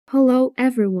Hello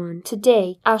everyone.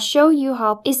 Today, I'll show you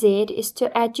how easy it is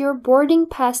to add your boarding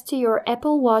pass to your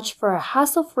Apple Watch for a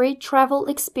hassle-free travel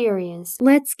experience.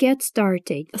 Let's get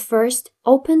started. First,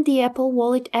 open the Apple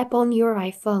Wallet app on your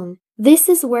iPhone. This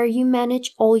is where you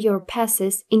manage all your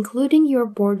passes, including your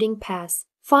boarding pass.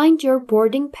 Find your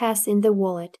boarding pass in the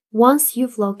wallet. Once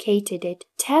you've located it,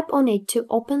 tap on it to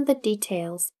open the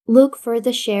details. Look for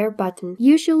the Share button,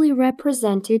 usually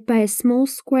represented by a small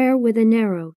square with an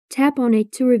arrow. Tap on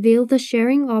it to reveal the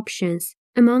sharing options.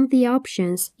 Among the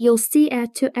options, you'll see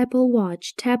Add to Apple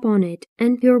Watch. Tap on it,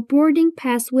 and your boarding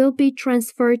pass will be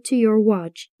transferred to your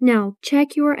watch. Now,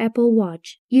 check your Apple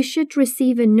Watch. You should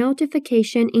receive a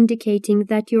notification indicating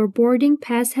that your boarding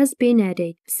pass has been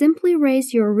added. Simply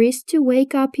raise your wrist to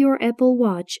wake up your Apple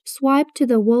Watch, swipe to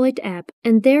the Wallet app,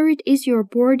 and there it is, your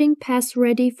boarding pass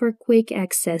ready for quick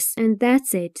access. And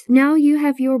that's it. Now you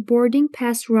have your boarding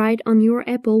pass right on your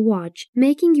Apple Watch,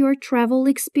 making your travel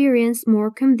experience more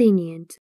convenient.